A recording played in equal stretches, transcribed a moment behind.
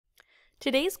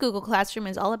Today's Google Classroom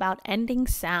is all about ending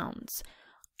sounds.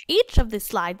 Each of the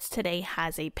slides today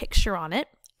has a picture on it,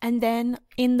 and then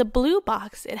in the blue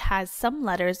box it has some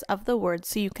letters of the word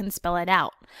so you can spell it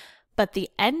out. But the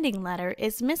ending letter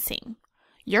is missing.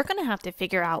 You're going to have to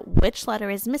figure out which letter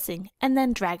is missing and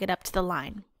then drag it up to the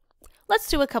line. Let's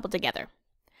do a couple together.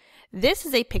 This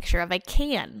is a picture of a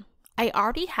can. I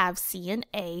already have C and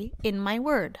A in my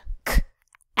word. K,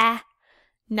 A.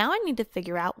 Now I need to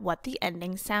figure out what the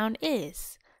ending sound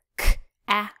is. K,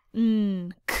 A,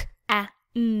 N, K, A,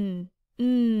 N,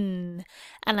 N.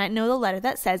 And I know the letter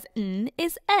that says N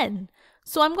is N.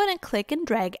 So I'm going to click and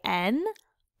drag N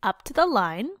up to the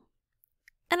line.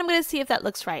 And I'm going to see if that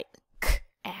looks right. K,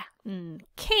 A, N,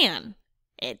 can.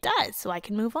 It does, so I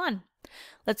can move on.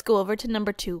 Let's go over to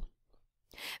number 2.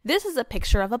 This is a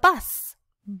picture of a bus.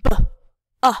 B,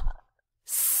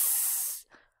 S.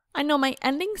 I know my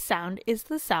ending sound is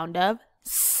the sound of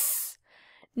S.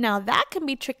 Now that can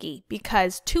be tricky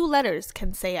because 2 letters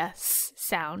can say a S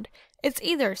sound. It's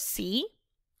either C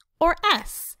or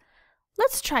S.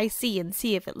 Let's try C and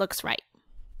see if it looks right.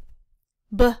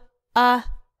 B, that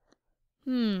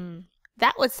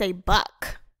would say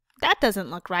buck. That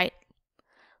doesn't look right.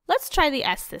 Let's try the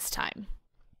S this time.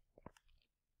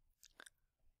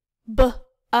 B,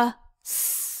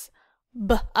 S,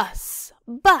 bus,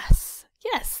 bus.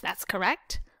 Yes, that's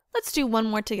correct. Let's do one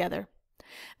more together.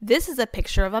 This is a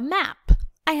picture of a map.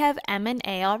 I have M and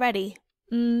A already.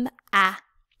 A,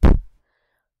 P.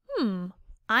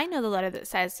 I know the letter that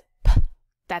says P.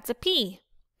 That's a P.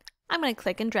 I'm going to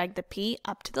click and drag the P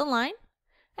up to the line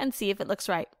and see if it looks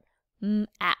right.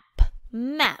 Map,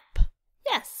 map.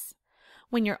 Yes.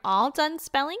 When you're all done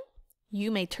spelling,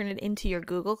 you may turn it into your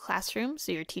Google Classroom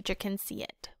so your teacher can see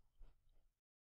it.